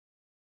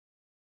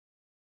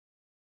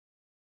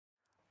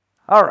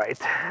All right,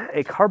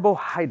 a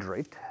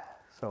carbohydrate,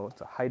 so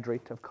it's a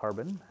hydrate of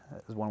carbon,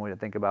 is one way to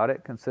think about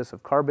it, consists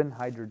of carbon,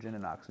 hydrogen,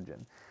 and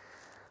oxygen.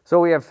 So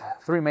we have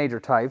three major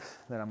types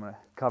that I'm going to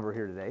cover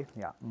here today.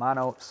 Yeah,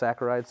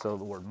 monosaccharides, so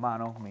the word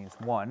mono means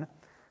one.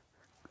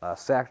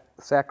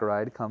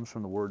 Saccharide comes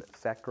from the word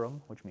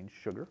saccharum, which means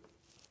sugar.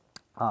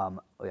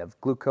 We have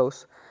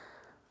glucose,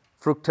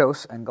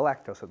 fructose, and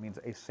galactose, so it means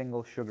a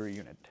single sugar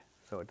unit.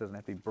 So it doesn't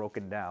have to be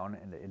broken down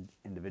into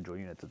individual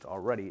units. It's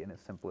already in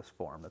its simplest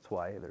form. That's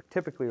why they're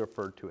typically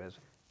referred to as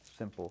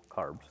simple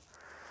carbs.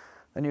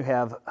 Then you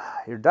have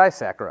your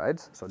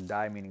disaccharides, so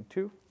di meaning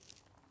two,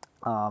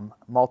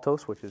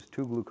 maltose, which is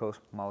two glucose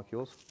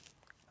molecules,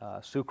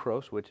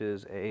 sucrose, which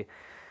is a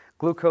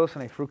glucose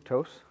and a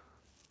fructose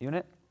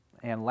unit,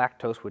 and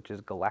lactose, which is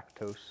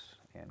galactose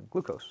and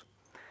glucose.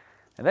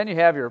 And then you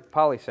have your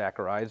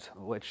polysaccharides,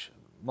 which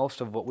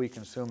most of what we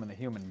consume in the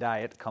human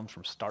diet comes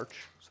from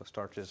starch. So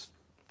starch is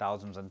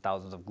thousands and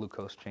thousands of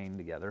glucose chained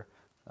together,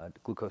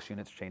 glucose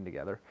units chained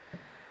together.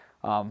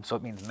 So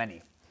it means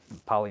many.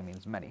 Poly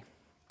means many.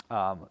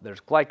 There's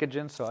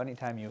glycogen, so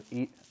anytime you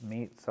eat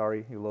meat,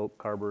 you low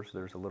carbers,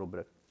 there's a little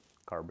bit of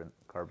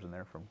carbs in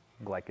there from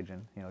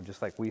glycogen. You know,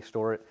 just like we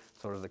store it,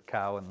 so does the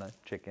cow and the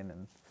chicken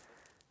and,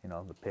 you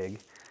know, the pig.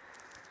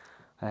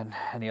 And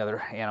any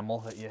other animal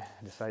that you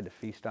decide to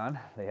feast on,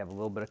 they have a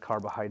little bit of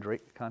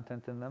carbohydrate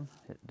content in them.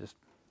 It's just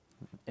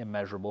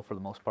immeasurable for the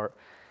most part.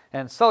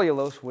 And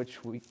cellulose, which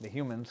the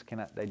humans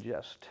cannot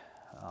digest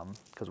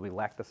because we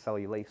lack the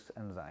cellulase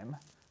enzyme,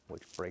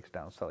 which breaks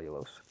down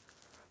cellulose.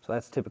 So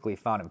that's typically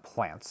found in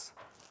plants.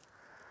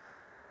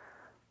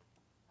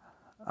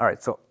 All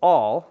right, so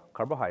all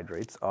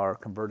carbohydrates are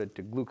converted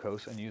to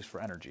glucose and used for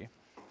energy.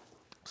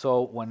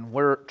 So when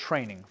we're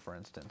training, for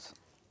instance,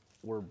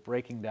 we're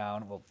breaking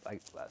down, well, I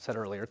said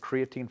earlier,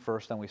 creatine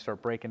first, then we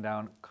start breaking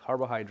down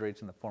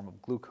carbohydrates in the form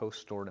of glucose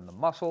stored in the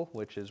muscle,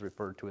 which is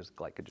referred to as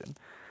glycogen.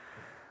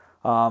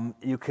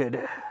 You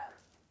could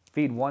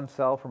feed one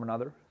cell from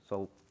another,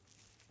 so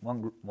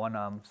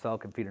one cell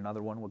can feed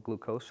another one with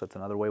glucose. That's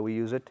another way we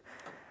use it.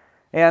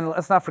 And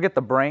let's not forget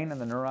the brain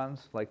and the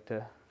neurons like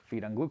to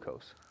feed on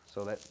glucose,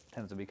 so that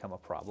tends to become a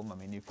problem. I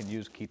mean, you can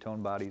use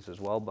ketone bodies as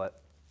well,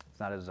 but it's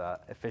not as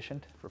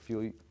efficient for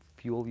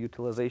fuel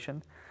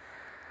utilization.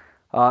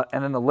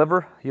 And then the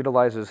liver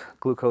utilizes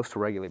glucose to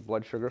regulate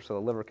blood sugar, so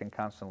the liver can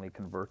constantly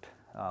convert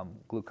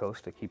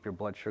glucose to keep your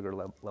blood sugar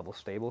level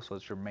stable, so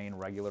it's your main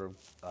regulator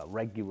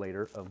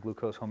of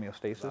glucose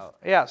homeostasis. Wow.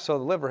 Yeah, so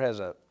the liver has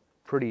a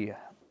pretty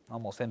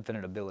almost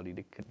infinite ability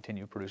to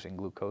continue producing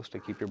glucose to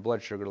keep your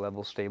blood sugar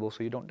level stable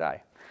so you don't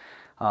die.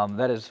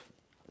 That is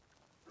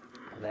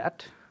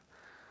that.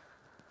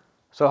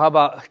 So how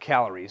about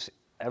calories?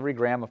 Every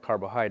gram of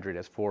carbohydrate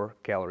has 4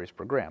 calories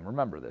per gram.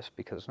 Remember this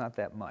because it's not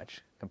that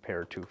much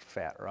compared to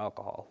fat or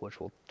alcohol,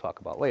 which we'll talk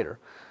about later.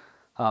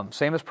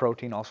 Same as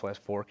protein, also has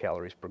 4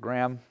 calories per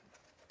gram.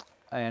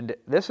 And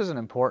this is an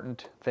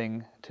important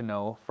thing to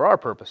know for our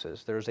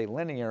purposes. There's a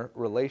linear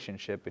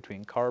relationship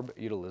between carb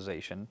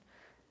utilization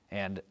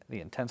and the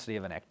intensity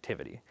of an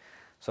activity.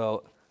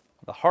 So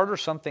the harder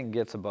something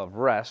gets above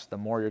rest, the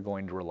more you're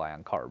going to rely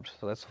on carbs.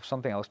 So that's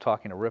something I was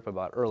talking to Rip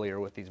about earlier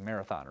with these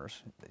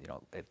marathoners. You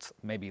know, it's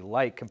maybe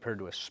light compared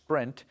to a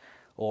sprint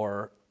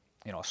or,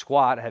 you know,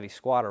 a heavy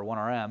squat or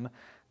 1RM,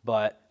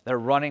 but they're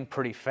running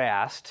pretty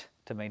fast.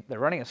 They're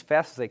running as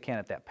fast as they can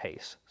at that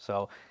pace.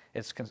 So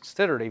it's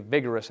considered a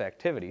vigorous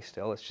activity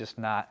still. It's just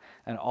not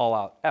an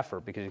all-out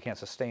effort because you can't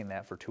sustain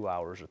that for 2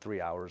 hours or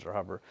 3 hours or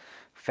however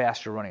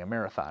fast you're running a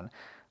marathon.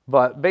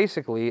 But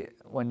basically,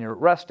 when you're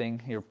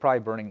resting, you're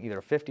probably burning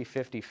either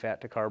 50-50 fat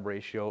to carb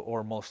ratio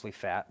or mostly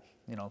fat.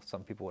 You know,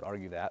 some people would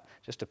argue that.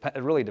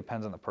 It really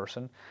depends on the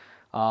person.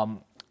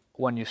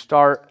 When you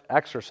start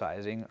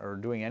exercising or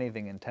doing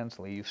anything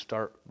intensely, you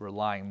start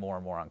relying more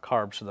and more on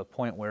carbs to the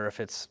point where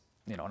if it's,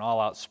 you know, an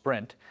all-out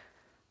sprint,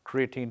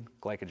 creatine,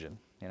 glycogen,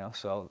 you know.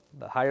 So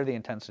the higher the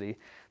intensity,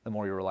 the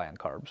more you rely on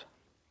carbs.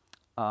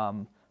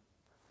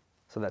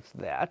 So that's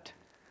that.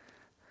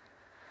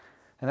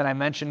 And then I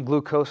mentioned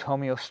glucose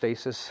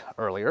homeostasis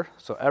earlier.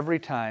 So every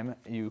time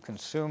you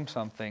consume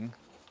something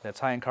that's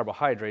high in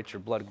carbohydrates, your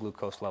blood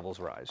glucose levels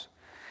rise.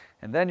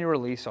 And then you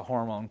release a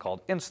hormone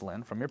called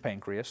insulin from your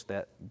pancreas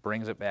that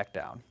brings it back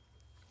down.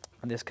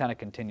 And this kind of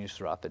continues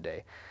throughout the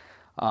day.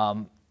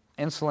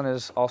 Insulin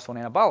is also an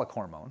anabolic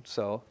hormone,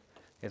 so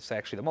it's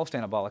actually the most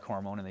anabolic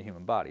hormone in the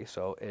human body.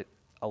 So it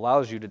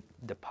allows you to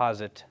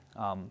deposit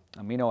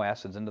amino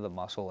acids into the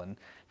muscle and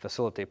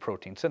facilitate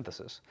protein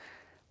synthesis.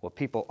 What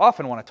people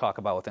often want to talk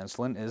about with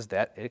insulin is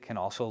that it can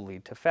also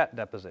lead to fat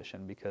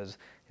deposition because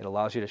it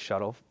allows you to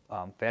shuttle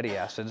fatty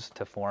acids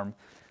to form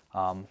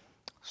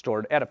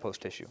stored adipose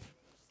tissue.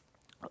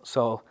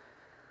 So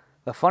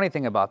the funny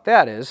thing about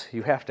that is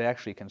you have to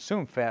actually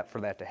consume fat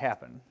for that to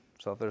happen.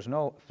 So if there's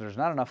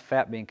not enough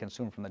fat being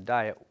consumed from the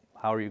diet,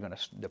 how are you going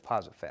to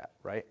deposit fat,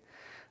 right?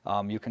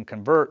 You can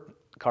convert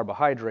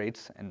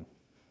carbohydrates and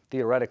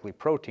theoretically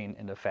protein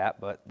into fat,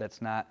 but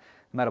that's not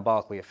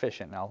metabolically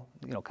efficient. Now,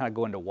 you know, kind of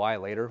go into why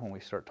later when we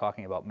start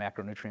talking about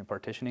macronutrient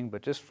partitioning,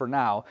 but just for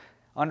now,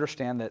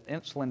 understand that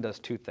insulin does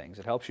two things.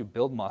 It helps you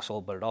build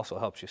muscle, but it also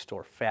helps you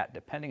store fat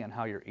depending on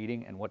how you're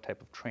eating and what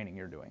type of training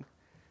you're doing.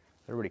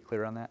 Everybody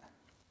clear on that?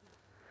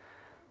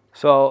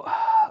 So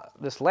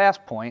this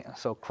last point,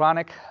 so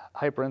chronic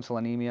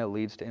hyperinsulinemia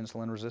leads to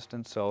insulin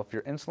resistance. So if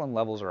your insulin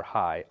levels are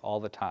high all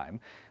the time,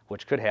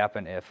 which could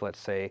happen if, let's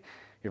say,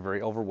 you're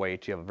very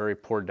overweight, you have a very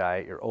poor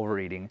diet, you're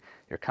overeating,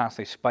 you're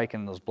constantly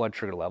spiking those blood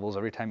sugar levels.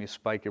 Every time you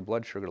spike your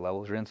blood sugar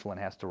levels, your insulin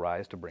has to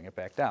rise to bring it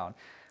back down.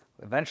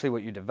 Eventually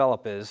what you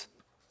develop is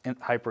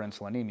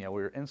hyperinsulinemia,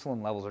 where your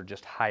insulin levels are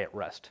just high at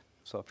rest.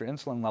 So if your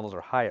insulin levels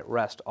are high at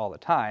rest all the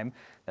time,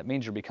 that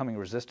means you're becoming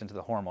resistant to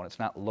the hormone. It's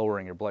not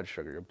lowering your blood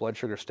sugar. Your blood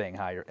sugar is staying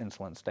high, your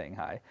insulin's staying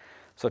high.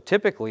 So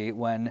typically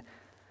when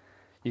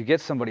you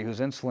get somebody who's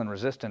insulin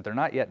resistant, they're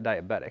not yet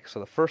diabetic. So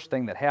the first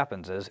thing that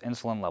happens is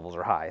insulin levels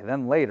are high.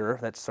 Then later,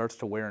 that starts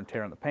to wear and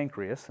tear on the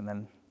pancreas, and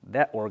then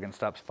that organ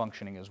stops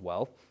functioning as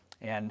well.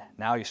 And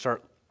now you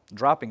start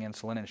dropping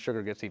insulin and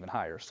sugar gets even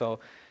higher. So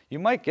you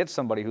might get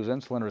somebody who's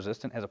insulin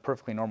resistant, has a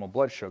perfectly normal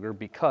blood sugar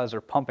because they're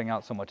pumping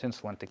out so much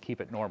insulin to keep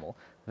it normal.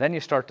 Then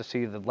you start to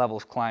see the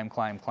levels climb.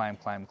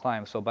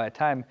 So by the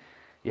time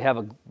you have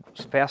a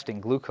fasting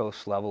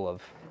glucose level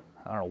of,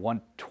 I don't know,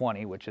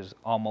 120, which is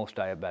almost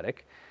diabetic,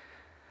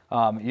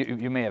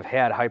 you may have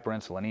had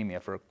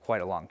hyperinsulinemia for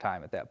quite a long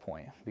time at that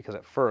point, because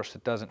at first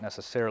it doesn't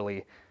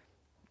necessarily,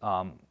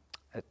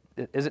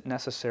 it isn't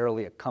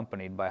necessarily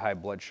accompanied by high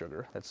blood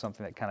sugar. That's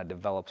something that kind of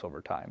develops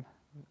over time.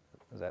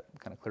 Is that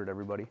kind of clear to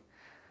everybody?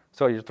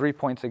 So your 3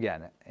 points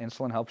again: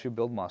 insulin helps you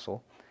build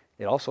muscle.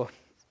 It also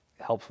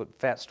helps with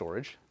fat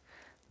storage,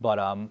 but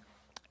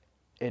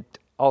it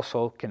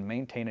also can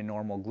maintain a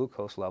normal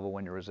glucose level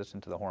when you're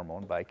resistant to the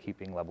hormone by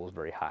keeping levels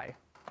very high.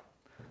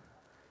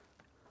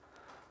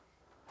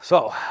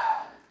 So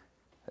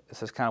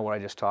this is kind of what I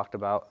just talked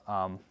about.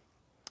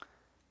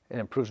 It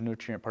improves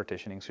nutrient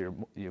partitioning, so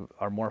you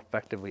are more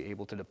effectively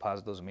able to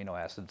deposit those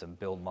amino acids and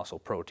build muscle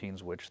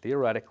proteins, which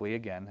theoretically,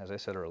 again, as I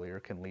said earlier,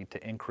 can lead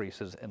to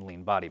increases in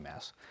lean body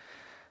mass.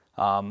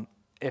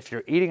 If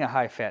you're eating a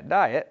high-fat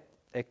diet,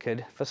 it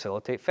could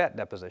facilitate fat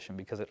deposition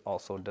because it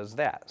also does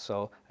that.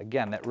 So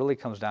again, that really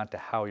comes down to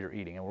how you're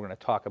eating, and we're going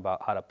to talk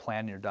about how to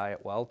plan your diet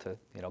well to,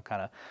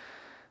 kind of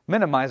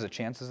minimize the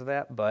chances of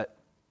that. But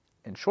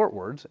in short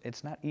words,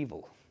 it's not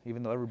evil,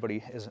 even though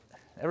everybody is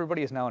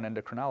now an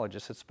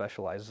endocrinologist that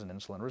specializes in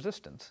insulin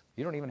resistance.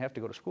 You don't even have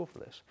to go to school for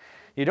this.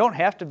 You don't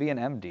have to be an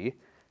MD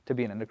to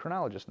be an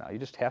endocrinologist now. You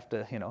just have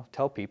to,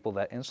 tell people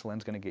that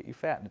insulin's going to get you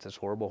fat, and it's this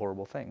horrible,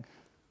 horrible thing.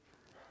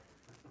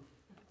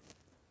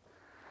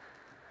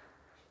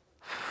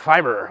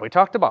 Fiber. We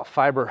talked about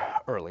fiber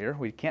earlier.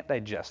 We can't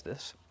digest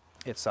this.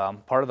 It's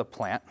part of the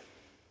plant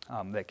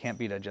that can't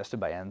be digested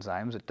by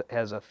enzymes. It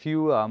has a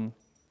few,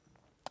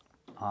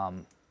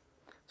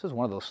 this is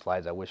one of those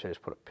slides I wish I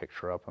just put a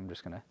picture up. I'm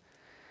just going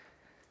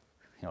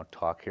to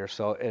talk here.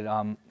 So it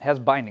has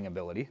binding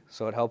ability,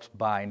 so it helps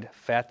bind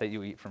fat that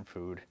you eat from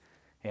food,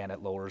 and it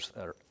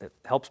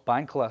helps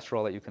bind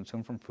cholesterol that you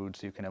consume from food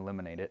so you can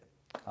eliminate it.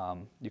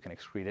 You can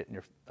excrete it in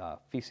your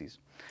feces.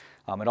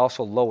 It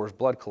also lowers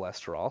blood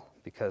cholesterol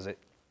because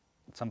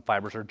some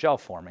fibers are gel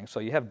forming. So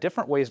you have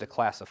different ways to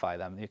classify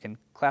them. You can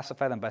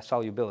classify them by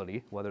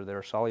solubility, whether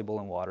they're soluble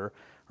in water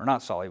or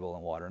not soluble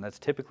in water, and that's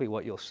typically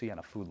what you'll see on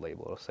a food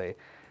label. It'll say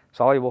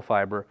soluble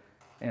fiber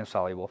and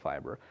insoluble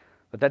fiber.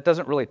 But that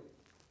doesn't really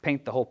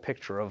paint the whole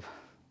picture of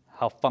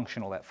how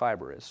functional that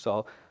fiber is.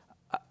 So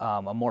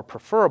a more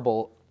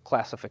preferable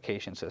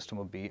classification system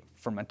would be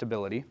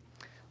fermentability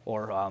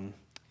or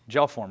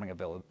gel forming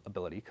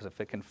ability, because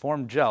if it can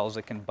form gels,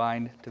 it can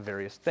bind to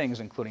various things,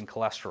 including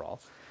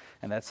cholesterol,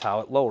 and that's how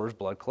it lowers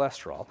blood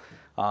cholesterol.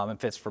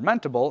 If it's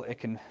fermentable, it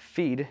can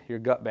feed your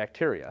gut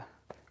bacteria,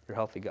 your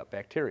healthy gut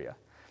bacteria,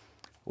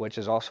 which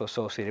is also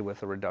associated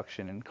with a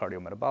reduction in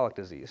cardiometabolic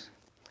disease.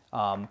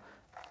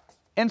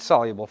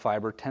 Insoluble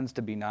fiber tends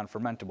to be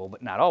non-fermentable,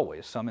 but not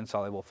always. Some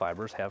insoluble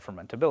fibers have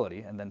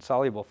fermentability, and then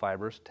soluble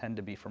fibers tend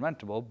to be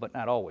fermentable, but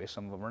not always.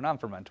 Some of them are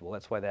non-fermentable.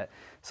 That's why that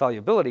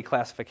solubility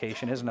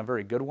classification isn't a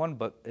very good one,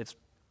 but it's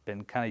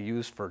been kind of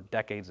used for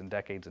decades and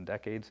decades and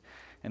decades,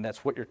 and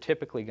that's what you're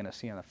typically going to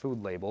see on the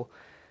food label.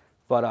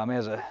 But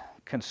as a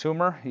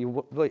consumer,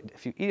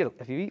 if you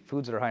eat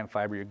foods that are high in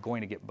fiber, you're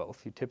going to get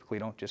both. You typically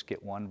don't just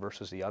get one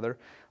versus the other,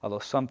 although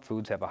some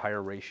foods have a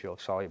higher ratio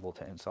of soluble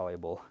to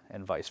insoluble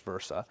and vice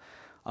versa.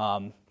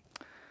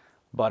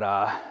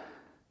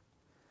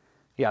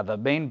 Yeah, the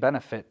main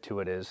benefit to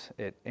it is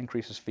it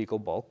increases fecal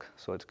bulk,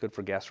 so it's good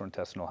for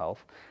gastrointestinal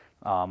health,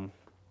 and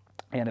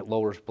it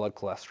lowers blood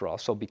cholesterol.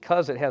 So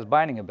because it has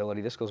binding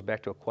ability, this goes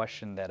back to a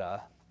question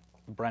that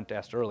Brent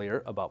asked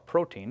earlier about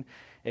protein.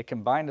 It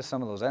can bind to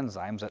some of those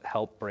enzymes that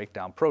help break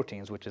down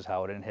proteins, which is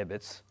how it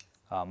inhibits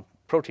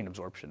protein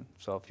absorption.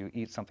 So if you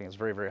eat something that's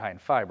very, very high in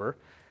fiber,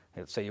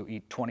 let's say you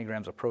eat 20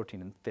 grams of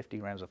protein and 50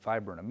 grams of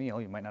fiber in a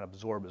meal, you might not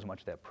absorb as much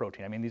of that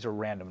protein. I mean, these are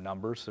random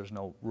numbers. There's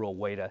no real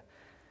way to,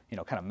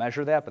 kind of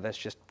measure that, but that's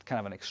just kind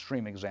of an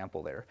extreme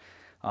example there.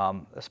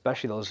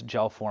 Especially those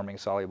gel-forming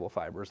soluble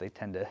fibers, they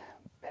tend to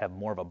have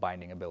more of a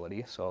binding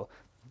ability. So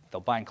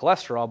they'll bind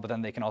cholesterol, but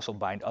then they can also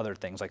bind other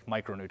things like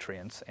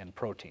micronutrients and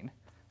protein.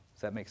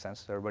 Does that make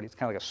sense to everybody? It's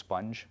kind of like a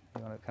sponge,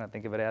 you want to kind of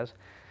think of it as.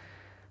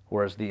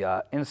 Whereas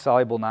the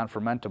insoluble,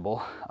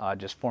 non-fermentable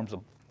just forms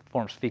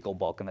fecal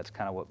bulk, and that's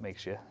kind of what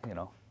makes you,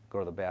 go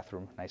to the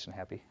bathroom nice and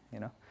happy,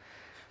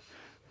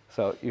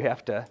 So you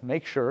have to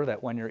make sure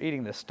that when you're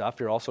eating this stuff,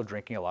 you're also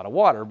drinking a lot of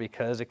water,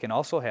 because it can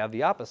also have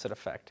the opposite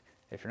effect.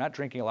 If you're not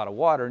drinking a lot of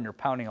water and you're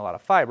pounding a lot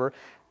of fiber,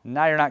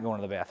 now you're not going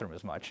to the bathroom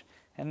as much,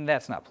 and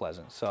that's not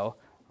pleasant. So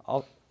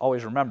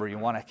always remember, you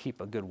want to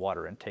keep a good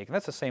water intake, and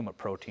that's the same with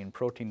protein.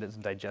 Protein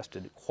isn't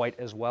digested quite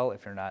as well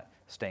if you're not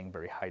staying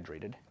very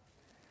hydrated.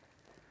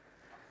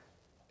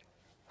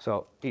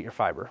 So eat your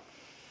fiber.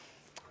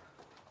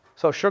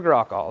 So sugar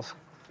alcohols.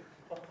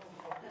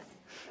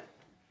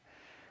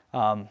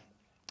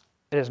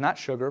 It is not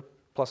sugar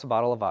plus a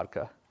bottle of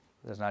vodka.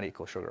 It does not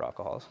equal sugar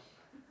alcohols.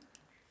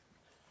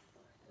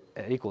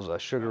 It equals a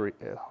sugary,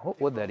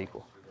 what would that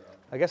equal?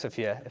 I guess if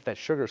that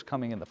sugar is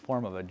coming in the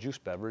form of a juice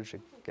beverage, I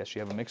guess you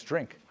have a mixed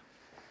drink.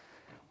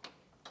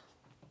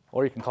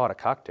 Or you can call it a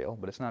cocktail,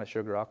 but it's not a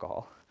sugar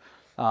alcohol.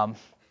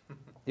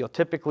 You'll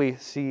typically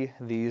see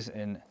these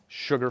in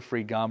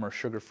sugar-free gum or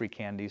sugar-free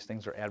candies.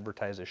 Things are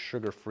advertised as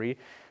sugar-free,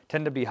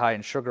 tend to be high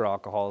in sugar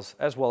alcohols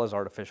as well as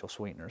artificial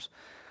sweeteners.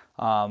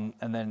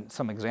 And then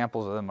some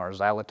examples of them are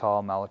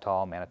xylitol,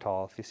 maltitol,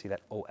 mannitol. If you see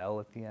that OL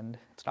at the end,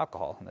 it's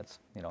alcohol, and that's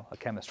a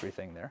chemistry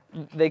thing there.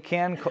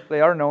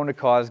 They are known to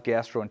cause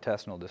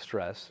gastrointestinal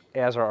distress,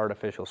 as are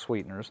artificial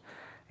sweeteners.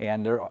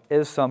 And there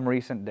is some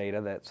recent data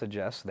that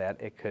suggests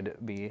that it could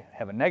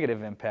have a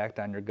negative impact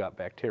on your gut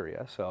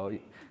bacteria. So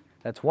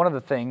that's one of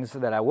the things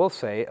that I will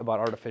say about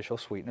artificial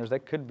sweeteners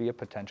that could be a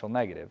potential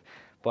negative.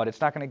 But it's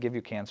not going to give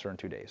you cancer in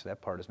 2 days.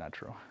 That part is not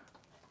true.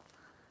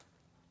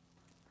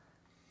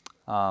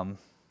 And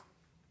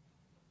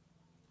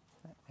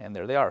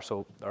there they are.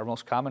 So our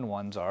most common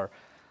ones are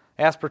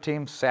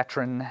aspartame,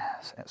 saccharin,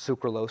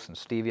 sucralose, and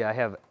stevia. I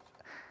have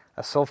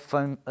a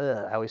sulfame,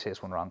 I always say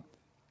this one wrong,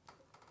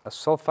 a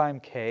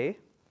sulfime K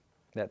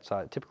that's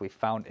typically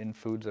found in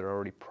foods that are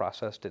already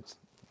processed. It's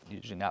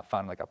usually not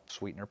found in like a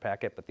sweetener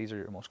packet, but these are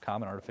your most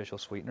common artificial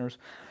sweeteners.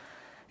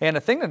 And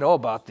the thing to know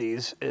about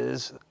these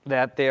is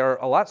that they are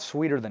a lot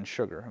sweeter than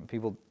sugar. And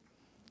people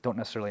don't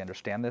necessarily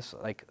understand this.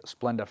 Like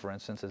Splenda, for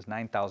instance, is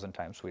 9,000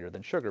 times sweeter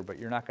than sugar, but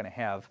you're not going to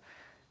have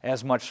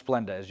as much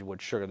Splenda as you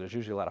would sugar. There's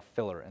usually a lot of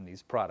filler in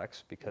these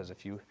products, because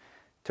if you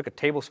took a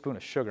tablespoon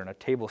of sugar and a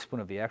tablespoon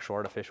of the actual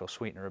artificial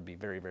sweetener, it would be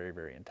very, very,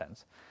 very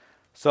intense.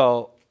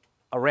 So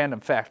a random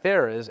fact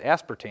there is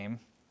aspartame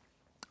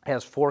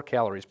has 4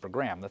 calories per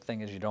gram. The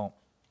thing is, you don't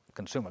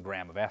consume a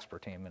gram of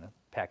aspartame in a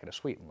packet of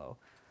Sweet and Low,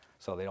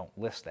 so they don't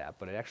list that,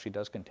 but it actually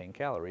does contain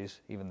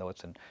calories, even though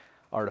it's an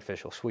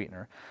artificial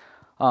sweetener.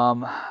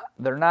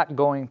 They're not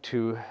going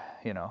to,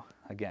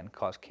 again,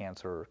 cause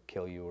cancer or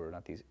kill you, or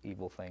not these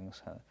evil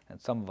things,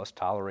 and some of us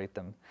tolerate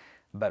them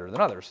better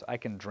than others. I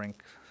can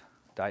drink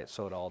diet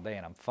soda all day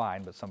and I'm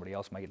fine, but somebody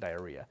else might get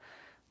diarrhea.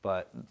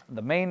 But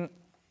the main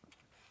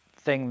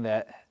thing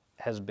that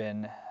has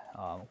been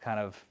kind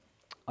of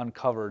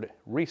uncovered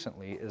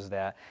recently is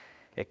that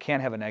it can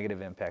have a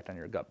negative impact on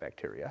your gut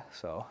bacteria.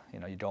 So,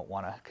 you don't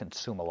want to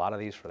consume a lot of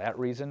these for that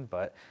reason,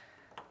 but,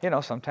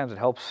 sometimes it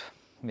helps.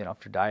 If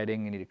you're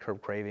dieting, you need to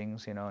curb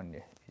cravings, and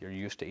you're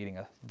used to eating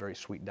a very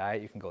sweet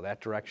diet, you can go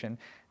that direction.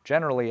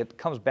 Generally, it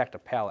comes back to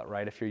palate,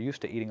 right? If you're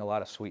used to eating a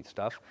lot of sweet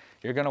stuff,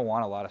 you're going to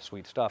want a lot of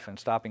sweet stuff, and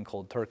stopping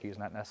cold turkey is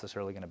not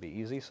necessarily going to be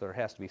easy, so there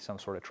has to be some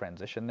sort of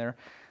transition there.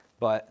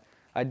 But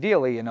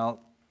ideally,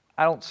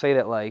 I don't say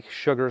that like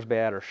sugar's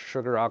bad, or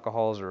sugar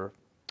alcohols, or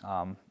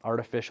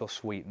artificial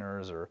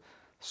sweeteners, or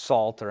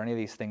salt, or any of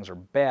these things are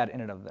bad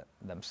in and of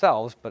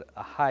themselves, but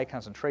a high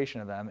concentration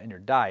of them in your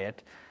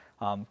diet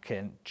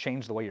can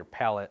change the way your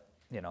palate,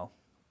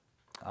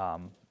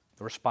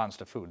 responds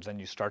to foods. Then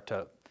you start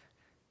to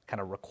kind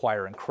of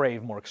require and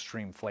crave more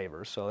extreme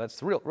flavors. So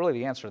that's really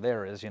the answer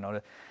there is,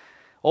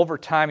 over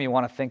time you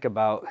want to think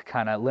about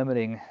kind of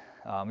limiting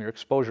your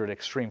exposure to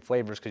extreme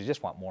flavors, because you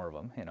just want more of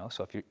them,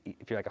 So if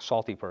you're like a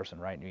salty person,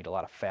 right, and you eat a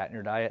lot of fat in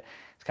your diet,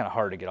 it's kind of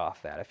hard to get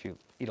off that. If you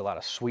eat a lot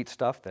of sweet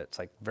stuff that's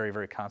like very,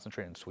 very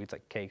concentrated in sweets,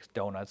 like cakes,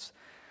 donuts,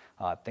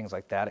 things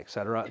like that,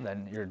 etc.,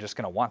 then you're just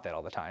going to want that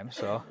all the time.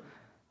 So,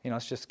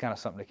 it's just kind of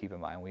something to keep in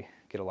mind. We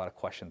get a lot of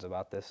questions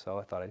about this, so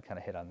I thought I'd kind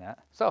of hit on that.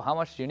 So how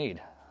much do you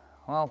need?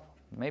 Well,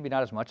 maybe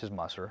not as much as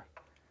Musser.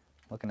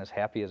 Looking as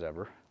happy as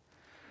ever.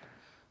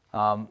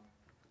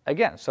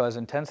 Again, so as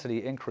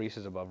intensity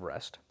increases above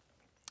rest,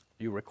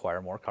 you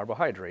require more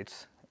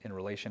carbohydrates in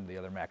relation to the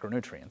other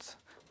macronutrients,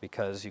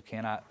 because you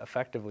cannot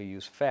effectively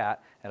use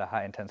fat at a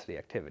high intensity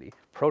activity.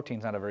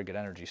 Protein's not a very good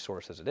energy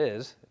source as it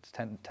is.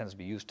 It tends to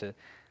be used to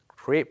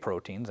create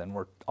proteins, and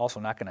we're also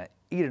not going to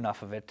eat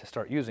enough of it to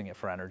start using it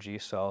for energy.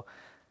 So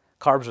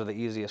carbs are the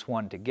easiest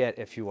one to get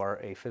if you are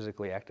a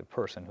physically active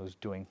person who's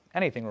doing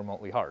anything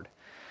remotely hard.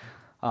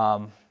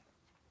 And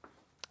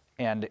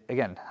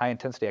again, high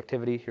intensity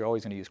activity, you're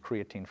always going to use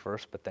creatine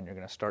first, but then you're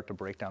going to start to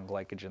break down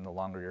glycogen the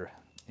longer you're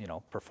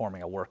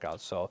performing a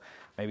workout. So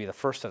maybe the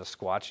first set of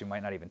squats, you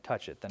might not even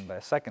touch it. Then by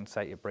the second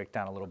set, you break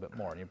down a little bit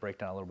more, and you break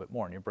down a little bit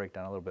more, and you break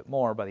down a little bit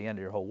more. By the end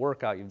of your whole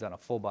workout, you've done a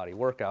full body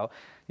workout.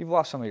 You've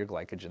lost some of your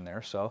glycogen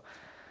there. So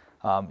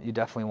you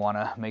definitely want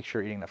to make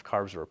sure you're eating enough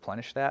carbs to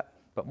replenish that.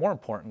 But more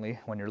importantly,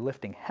 when you're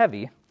lifting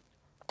heavy,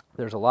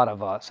 there's a lot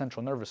of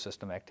central nervous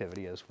system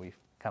activity, as we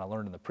kind of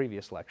learned in the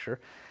previous lecture.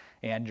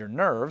 And your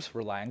nerves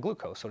rely on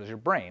glucose, so does your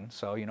brain.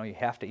 So, you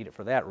have to eat it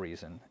for that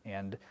reason.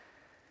 And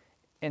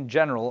in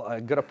general, a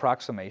good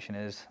approximation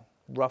is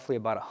roughly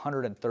about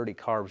 130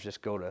 carbs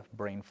just go to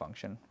brain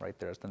function. Right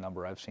there's the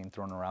number I've seen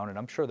thrown around. And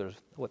I'm sure there's,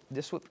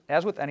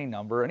 as with any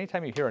number,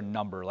 anytime you hear a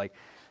number like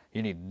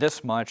you need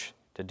this much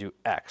to do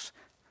X,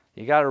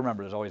 you got to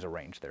remember there's always a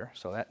range there.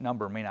 So that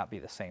number may not be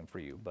the same for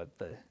you, but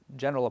the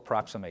general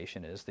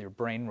approximation is that your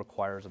brain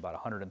requires about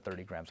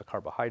 130 grams of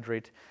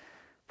carbohydrate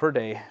per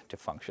day to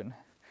function.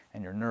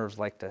 And your nerves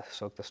like to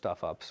soak the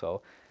stuff up.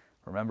 So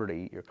remember to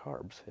eat your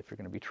carbs if you're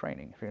going to be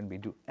training. If you're going to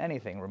be doing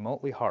anything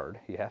remotely hard,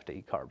 you have to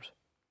eat carbs.